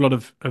here. There's not a lot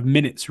of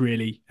minutes,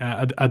 really,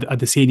 at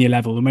the senior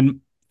level. And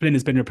when Flynn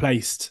has been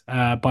replaced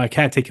by a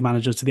caretaker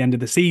manager to the end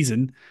of the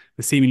season,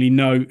 with seemingly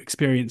no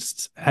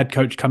experienced head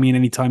coach coming in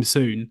anytime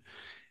soon,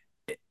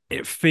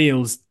 it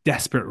feels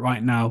desperate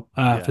right now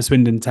for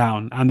Swindon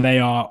Town, and they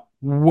are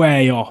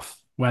way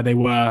off where they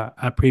were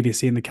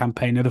previously in the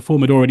campaign. Now, the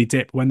form had already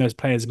dipped when those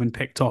players have been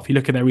picked off. You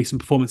look at their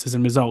recent performances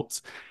and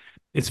results,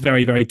 it's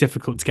very, very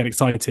difficult to get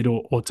excited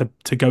or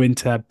to go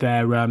into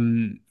their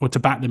or to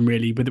back them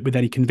really with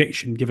any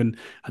conviction, given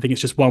I think it's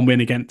just one win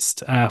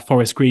against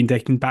Forest Green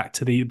dating back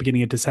to the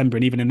beginning of December.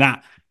 And even in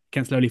that,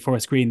 against lowly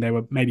Forest Green, they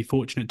were maybe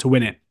fortunate to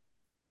win it.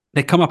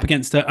 They come up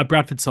against a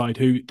Bradford side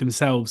who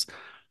themselves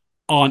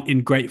aren't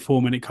in great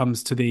form when it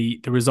comes to the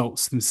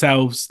results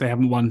themselves. They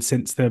haven't won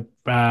since the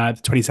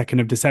 22nd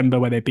of December,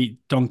 where they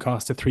beat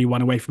Doncaster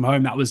 3-1 away from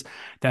home. That was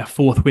their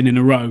fourth win in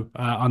a row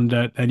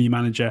under their new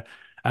manager,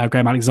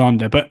 Graham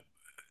Alexander. But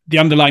the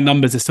underlying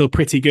numbers are still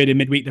pretty good. In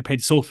midweek, they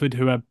played Salford,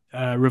 who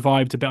are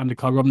revived a bit under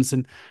Carl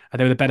Robinson.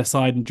 They were the better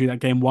side and drew that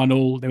game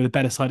 1-1. They were the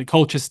better side at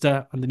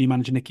Colchester under new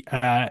manager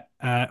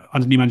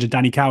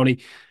Danny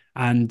Cowley.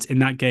 And in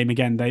that game,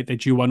 again, they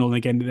drew 1-0 in a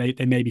game that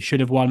they maybe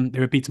should have won. They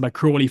were beaten by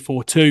Crawley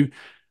 4-2,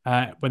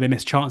 where they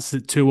missed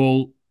chances at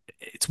 2-2.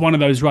 It's one of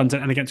those runs,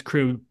 and against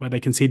Crewe, where they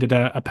conceded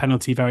a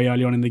penalty very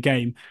early on in the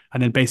game,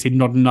 and then basically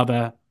not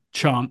another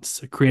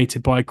chance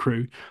created by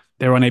Crewe.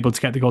 They were unable to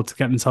get the goal to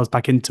get themselves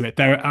back into it.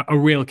 They're a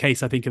real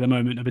case, I think, at the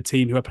moment of a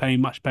team who are playing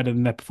much better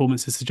than their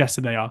performances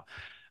suggested they are.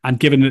 And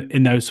given that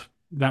in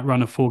that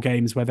run of 4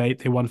 games where they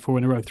won 4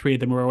 in a row, 3 of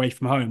them were away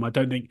from home, I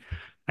don't think.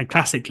 And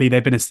classically,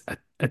 they've been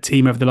a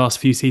team over the last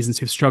few seasons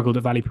who've struggled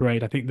at Valley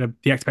Parade. I think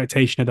the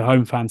expectation of the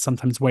home fans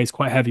sometimes weighs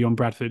quite heavy on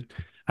Bradford,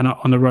 and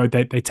on the road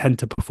they tend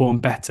to perform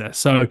better.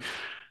 So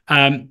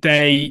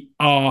they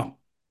are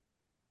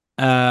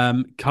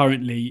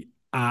currently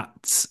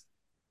at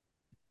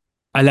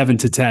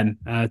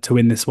 11-10 to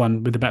win this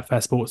one with the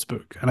Betfair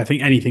Sportsbook, and I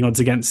think anything odds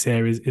against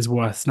here is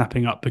worth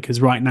snapping up,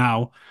 because right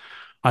now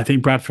I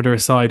think Bradford are a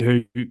side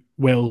who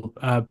will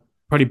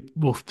probably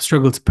will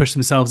struggle to push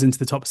themselves into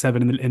the top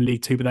 7 in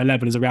League Two, but their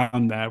level is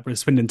around there. Whereas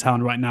Swindon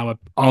Town right now are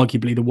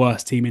arguably the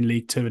worst team in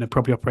League Two and are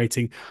probably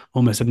operating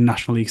almost at a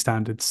National League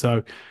standard.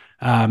 So,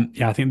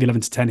 I think the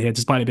 11-10 here,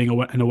 despite it being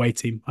an away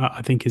team,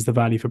 I think is the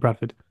value for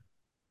Bradford.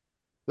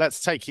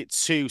 Let's take it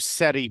to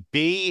Serie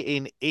B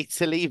in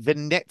Italy.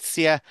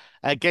 Venezia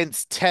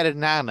against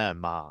Ternana,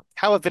 Mark.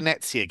 How are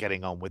Venezia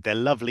getting on with their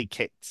lovely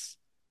kits?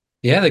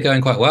 Yeah, they're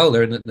going quite well.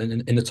 They're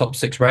in the top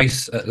 6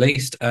 race at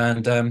least,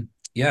 and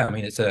yeah, I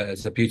mean it's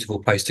a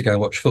beautiful place to go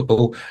and watch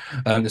football.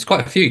 There's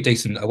quite a few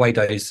decent away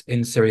days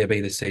in Serie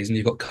B this season.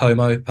 You've got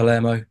Como,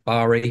 Palermo,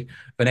 Bari, Oh,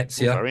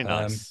 Venezia. very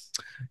nice.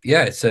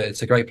 Yeah, it's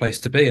a great place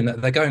to be, and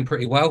they're going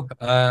pretty well.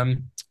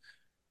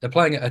 They're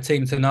playing a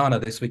team Tanana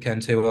this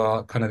weekend who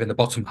are kind of in the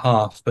bottom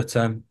half, but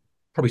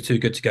probably too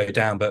good to go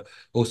down, but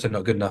also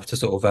not good enough to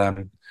sort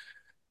of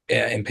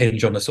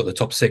impinge on the sort of the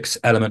top 6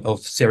 element of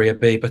Serie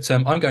B. But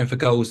I'm going for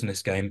goals in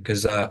this game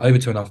because over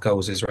 2.5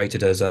 goals is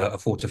rated as a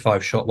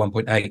 4-5 shot,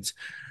 1.8.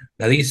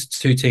 Now, these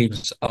two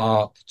teams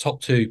are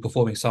top 2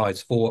 performing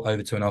sides for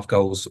over 2.5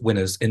 goals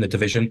winners in the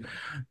division,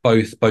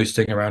 both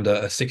boasting around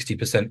a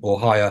 60% or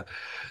higher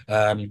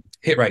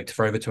hit rate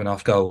for over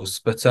 2.5 goals.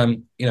 But, it's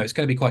going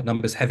to be quite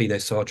numbers heavy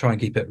this, so I'll try and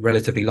keep it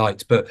relatively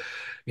light. But,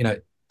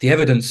 the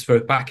evidence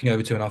for backing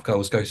over 2.5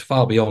 goals goes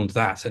far beyond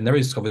that. And there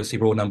is obviously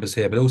raw numbers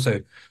here, but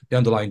also the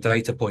underlying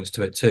data points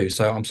to it too.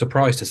 So I'm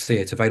surprised to see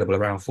it available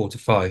around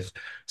 4-5.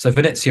 So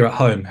Venezia at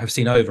home have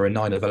seen over in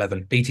 9 of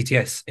 11,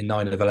 BTTS in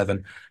 9 of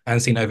 11,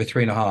 and seen over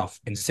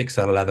 3.5 in 6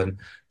 of 11.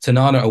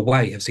 Tanana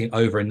away have seen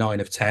over in 9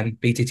 of 10,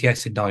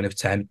 BTTS in 9 of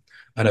 10,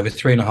 and over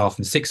 3.5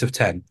 in 6 of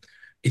 10.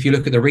 If you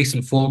look at the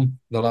recent form,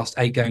 the last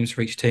 8 games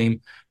for each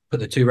team, put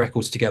the 2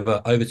 records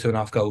together, over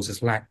 2.5 goals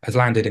has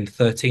landed in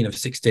 13 of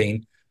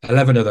 16.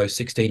 11 of those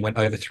 16 went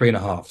over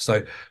 3.5.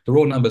 So the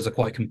raw numbers are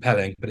quite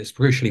compelling, but it's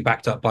crucially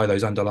backed up by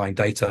those underlying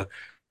data.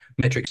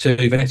 Metric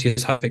 2,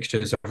 Venezia's home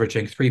fixtures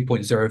averaging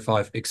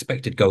 3.05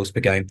 expected goals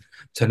per game.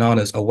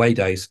 Tanana's away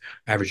days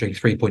averaging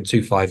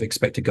 3.25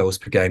 expected goals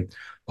per game.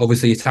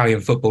 Obviously, Italian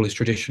football is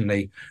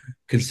traditionally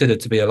considered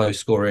to be a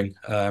low-scoring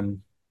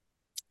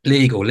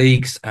league or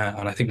leagues,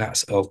 and I think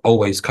that's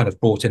always kind of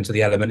brought into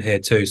the element here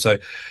too. So,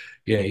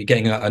 you're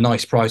getting a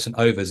nice price and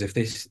overs. If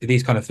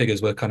these kind of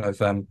figures were kind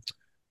of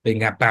being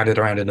banded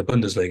around in the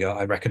Bundesliga,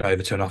 I reckon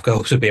over 2.5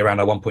 goals would be around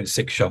a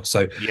 1.6 shot.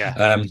 So,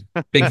 yeah,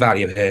 big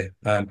value here.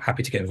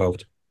 Happy to get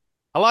involved.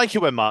 I like it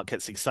when Mark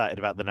gets excited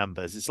about the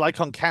numbers. It's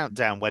like on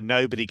Countdown when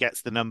nobody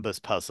gets the numbers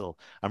puzzle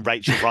and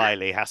Rachel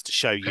Riley has to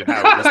show you how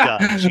it was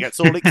done. She gets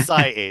all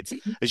excited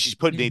as she's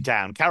putting it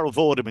down. Carol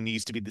Vorderman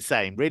used to be the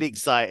same, really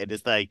excited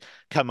as they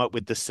come up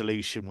with the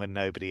solution when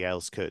nobody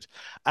else could.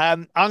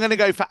 I'm going to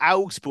go for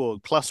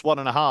Augsburg plus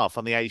 1.5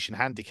 on the Asian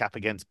handicap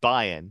against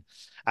Bayern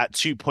at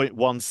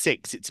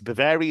 2.16. It's a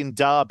Bavarian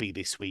derby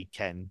this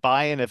weekend.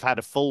 Bayern have had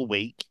a full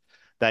week.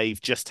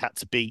 They've just had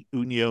to beat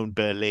Union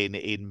Berlin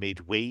in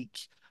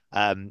midweek.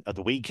 At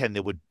the weekend,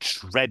 they were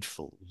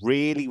dreadful,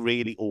 really,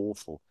 really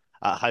awful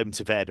at home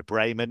to Werder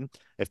Bremen.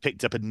 They've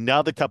picked up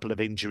another couple of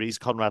injuries.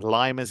 Konrad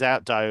Leimer's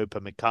out,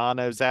 Diopa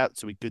Meccano's out,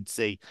 so we could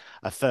see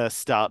a first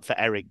start for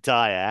Eric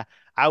Dyer.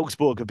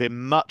 Augsburg have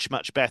been much,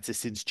 much better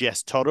since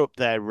Jess Torup,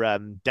 their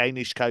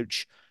Danish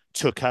coach,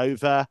 took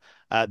over.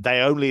 They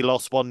only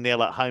lost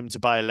 1-0 at home to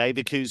Bayer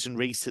Leverkusen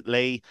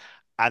recently,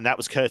 and that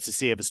was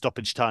courtesy of a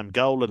stoppage time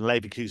goal, and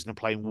Leverkusen are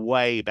playing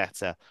way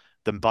better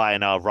than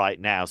Bayern are right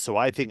now. So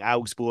I think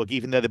Augsburg,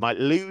 even though they might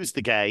lose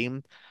the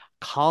game,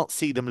 can't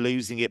see them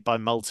losing it by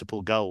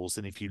multiple goals.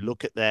 And if you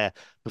look at their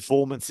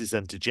performances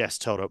under Jess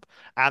Torup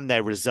and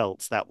their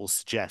results, that will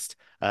suggest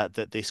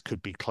that this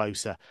could be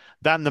closer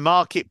than the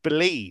market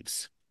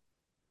believes.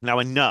 Now,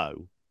 I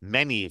know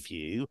many of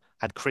you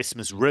had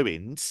Christmas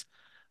ruined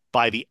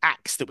by the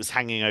axe that was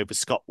hanging over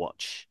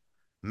Scotwatch.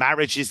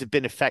 Marriages have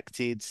been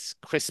affected.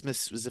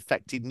 Christmas was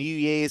affected. New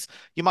Year's,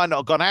 you might not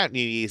have gone out New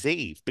Year's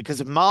Eve because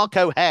of Mark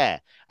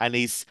O'Hare and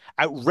his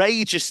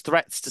outrageous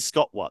threats to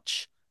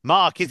Scotwatch.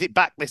 Mark, is it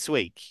back this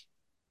week?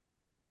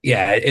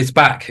 Yeah, it's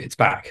back. It's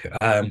back.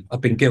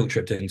 I've been guilt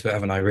tripped into it,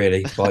 haven't I,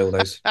 really, by all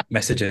those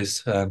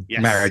messages,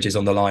 Yes. marriages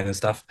on the line and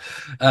stuff.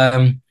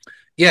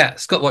 Yeah,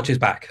 Scotwatch is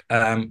back.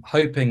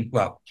 Hoping,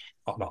 well,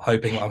 I'm not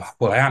hoping,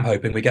 well, I am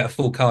hoping we get a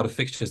full card of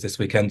fixtures this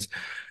weekend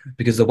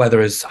because the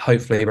weather has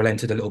hopefully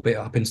relented a little bit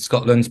up in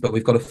Scotland, but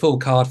we've got a full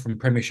card from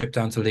Premiership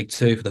down to League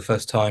Two for the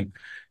first time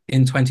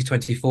in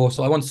 2024.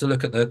 So I wanted to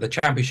look at the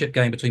Championship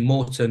game between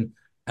Morton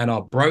and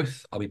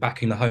Arbroath. I'll be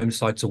backing the home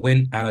side to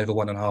win and over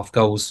 1.5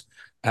 goals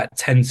at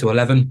 10 to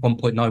 11,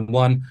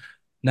 1.91.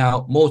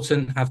 Now,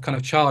 Morton have kind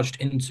of charged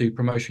into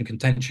promotion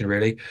contention,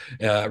 really,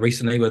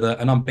 recently with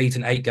an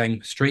unbeaten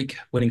 8-game streak,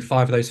 winning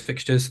 5 of those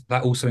fixtures.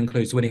 That also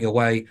includes winning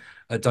away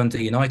at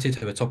Dundee United,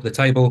 who are top of the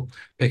table,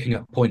 picking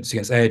up points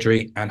against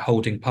Airdrie and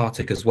holding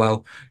Partick as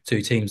well,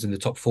 2 teams in the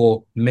top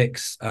 4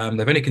 mix. They've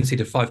only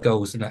conceded 5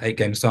 goals in that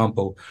 8-game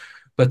sample.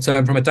 But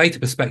from a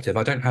data perspective,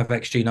 I don't have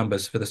XG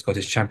numbers for the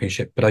Scottish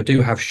Championship, but I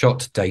do have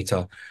shot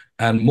data.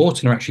 And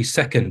Morton are actually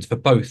second for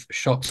both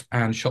shots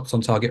and shots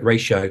on target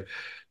ratio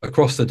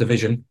across the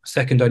division,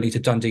 second only to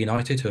Dundee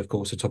United, who of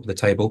course are top of the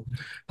table.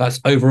 That's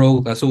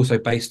overall, that's also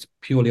based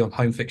purely on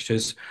home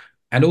fixtures.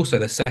 And also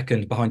they're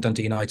second behind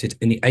Dundee United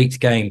in the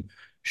 8-game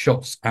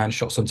shots and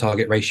shots on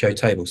target ratio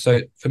table.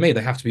 So for me,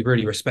 they have to be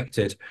really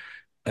respected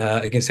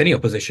against any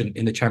opposition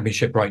in the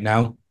Championship right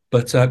now.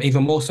 But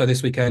even more so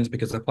this weekend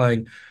because they're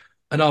playing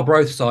an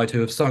Arbroath side who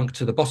have sunk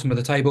to the bottom of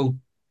the table,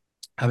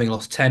 having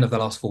lost 10 of the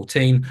last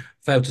 14,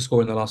 failed to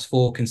score in the last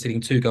 4,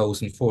 conceding 2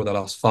 goals in 4 of the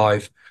last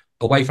 5.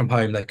 Away from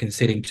home, they're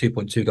conceding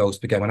 2.2 goals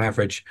per game on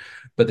average.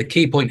 But the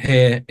key point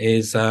here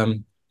is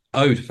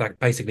owed,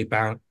 basically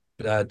down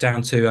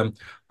to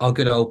our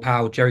good old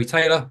pal Jerry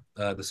Taylor,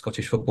 the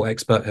Scottish football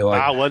expert who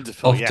I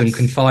often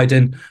confide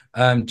in.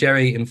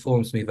 Jerry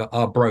informs me that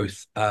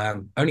Arbroath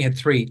only had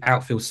 3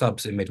 outfield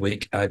subs in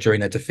midweek during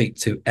their defeat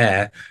to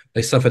Ayr.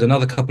 They suffered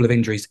another couple of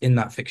injuries in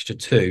that fixture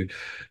too.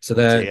 So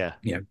they're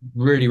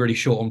really, really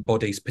short on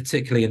bodies,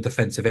 particularly in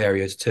defensive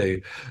areas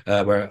too,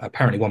 where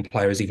apparently one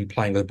player is even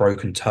playing with a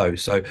broken toe.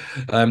 So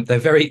they're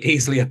very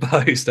easily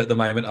opposed at the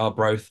moment,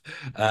 Arbroath.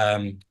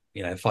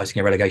 Fighting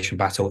a relegation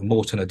battle.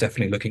 Morton are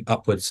definitely looking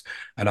upwards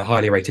and a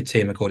highly rated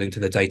team according to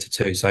the data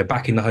too. So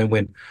backing the home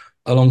win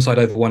alongside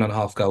over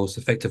 1.5 goals,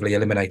 effectively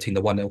eliminating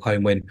the 1-0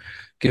 home win,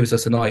 gives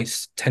us a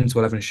nice 10 to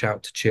 11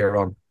 shout to cheer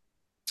on.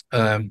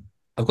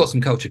 I've got some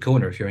Culture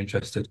Corner if you're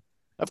interested.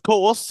 Of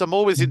course, I'm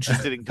always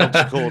interested in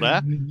Culture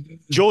Corner.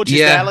 George is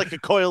there like a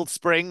coiled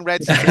spring,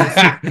 ready to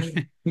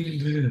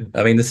listen.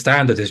 I mean, the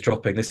standard is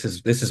dropping. This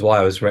is why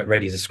I was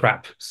ready to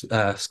scrap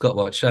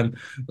Scotwatch.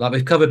 Like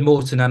we've covered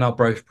Morton and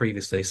Arbroath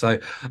previously, so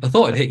I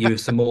thought I'd hit you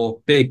with some more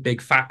big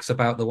facts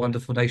about the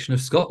wonderful nation of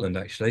Scotland.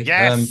 Actually,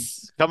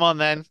 yes, come on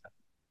then.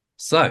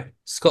 So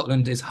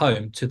Scotland is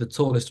home to the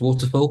tallest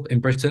waterfall in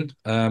Britain.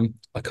 I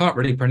can't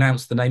really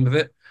pronounce the name of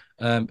it.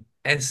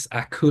 Es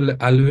Akul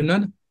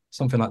Alunan.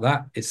 Something like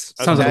that.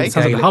 Sounds like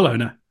a hull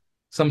owner.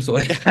 Some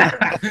sort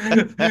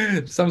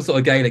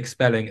of Gaelic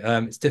spelling.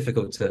 It's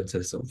difficult to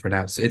sort of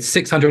pronounce. It's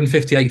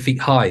 658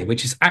 feet high,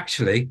 which is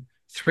actually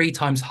 3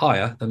 times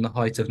higher than the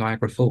height of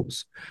Niagara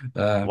Falls.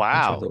 Wow, which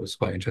I thought was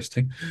quite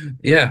interesting.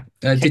 Yeah.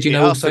 Did you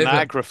know also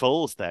Niagara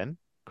Falls? Then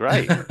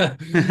great.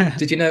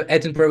 Did you know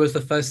Edinburgh was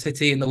the first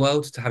city in the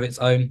world to have its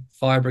own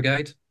fire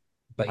brigade?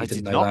 But you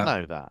didn't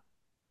know that.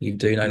 You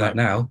do know that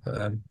now.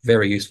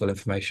 Very useful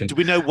information. Do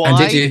we know why? And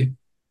did you?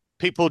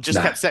 People just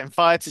kept setting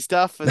fire to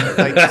stuff and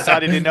they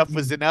decided enough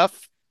was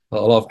enough. A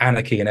lot of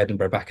anarchy in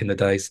Edinburgh back in the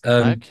days.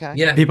 Okay.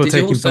 Yeah. People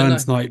taking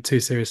Burns Night too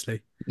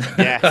seriously.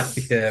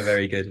 Yes. Yeah,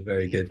 very good.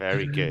 Very good.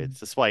 Very good.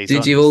 That's why he's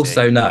Did you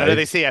also know? None of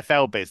the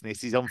CFL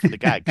business. He's on for the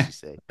gags, you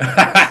see.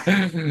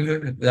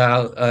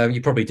 Now,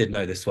 you probably did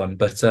know this one,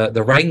 but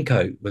the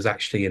raincoat was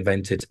actually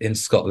invented in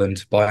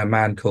Scotland by a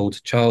man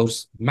called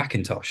Charles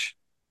Mackintosh.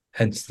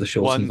 Hence the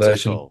shortened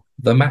version,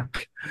 the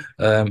Mac.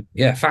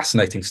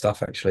 Fascinating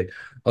stuff, actually.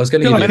 I was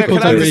going to I can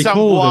understand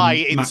why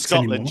in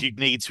Scotland you'd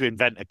need to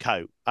invent a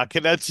coat. I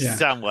can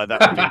understand why that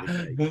would be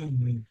the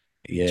case.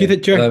 Yeah.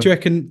 Do you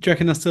reckon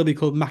they'll still be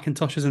called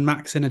Macintoshes and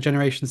Macs in a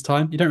generation's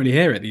time? You don't really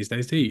hear it these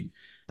days, do you?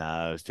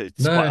 No,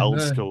 it's quite No, old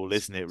no, school,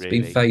 isn't it, it's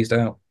been really? phased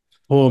out.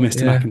 Poor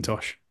Mr. Yeah.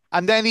 Macintosh.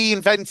 And then he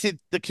invented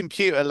the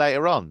computer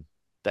later on.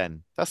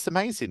 Then that's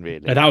amazing,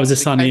 really. That was his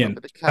He son came up Ian.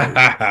 with the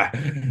code.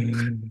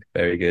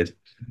 Very good.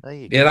 There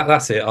you Yeah, go.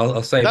 that's it.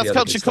 I'll save the That's other good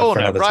Culture stuff for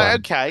Corner, another right? time.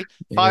 Okay.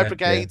 Fire Yeah, yeah.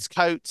 brigades,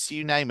 coats,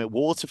 you name it.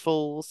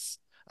 Waterfalls.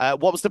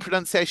 What was the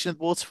pronunciation of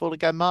waterfall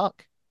again,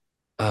 Mark?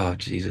 Oh,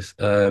 Jesus.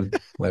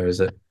 Where is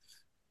it?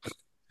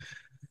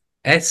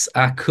 S.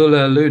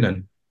 Akula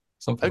Lunan.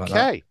 Something like that.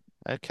 Okay.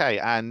 Okay,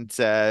 and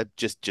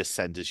just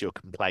send us your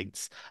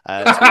complaints to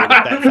all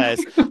of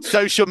Betfair's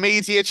social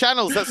media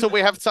channels. That's all we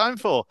have time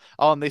for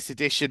on this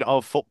edition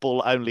of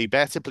Football Only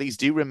Better. Please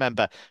do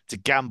remember to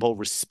gamble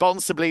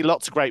responsibly.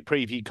 Lots of great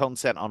preview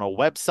content on our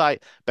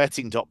website,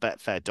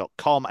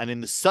 betting.betfair.com. And in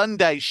the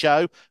Sunday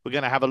show, we're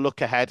going to have a look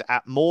ahead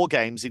at more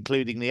games,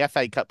 including the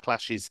FA Cup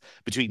clashes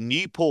between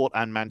Newport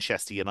and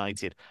Manchester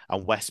United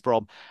and West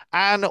Brom,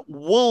 and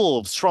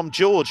Wolves. From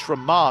George,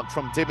 from Mark,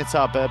 from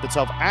Dimitar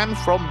Berbatov, and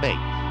from me.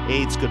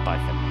 It's goodbye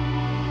for now.